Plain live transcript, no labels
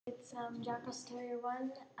It's Jack Russell Terrier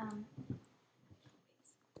 1.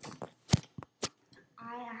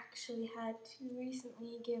 I actually had to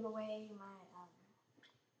recently give away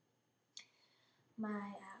my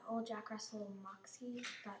old Jack Russell Moxie,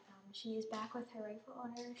 but she is back with her rightful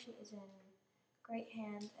owner. She is in great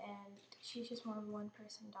hands, and she's just more of a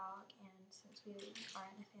one-person dog, and since we are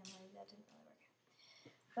in a family, that didn't really work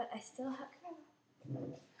out. But I still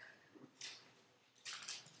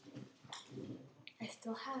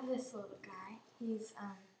have this little guy.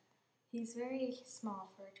 He's very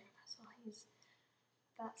small for a Jack Russell. He's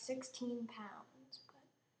about 16 pounds, but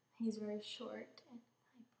he's very short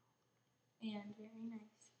and very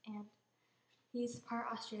nice. And he's part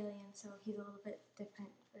Australian, so he's a little bit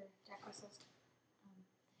different for Jack Russells.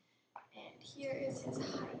 And here is his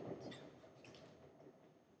height.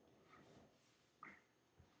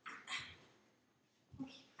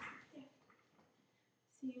 Okay, there.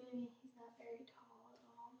 See what I mean? He's not very tall at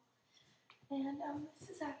all. And this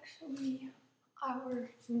is actually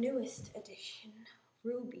our newest addition,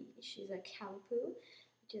 Ruby. She's a Cavapoo,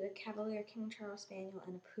 which is a Cavalier King Charles Spaniel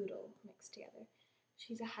and a Poodle mixed together.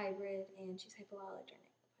 She's a hybrid and she's hypoallergenic.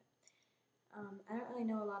 But I don't really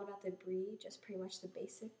know a lot about the breed, just pretty much the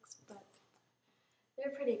basics, but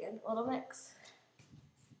they're pretty good. Little mix.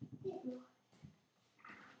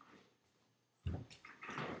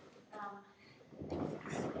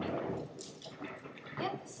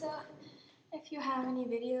 Yep, so if you have any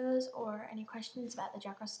videos or any questions about the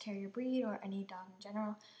Jack Russell Terrier breed or any dog in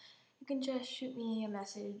general, you can just shoot me a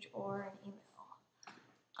message or an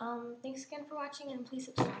email. Thanks again for watching, and please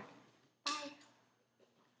subscribe.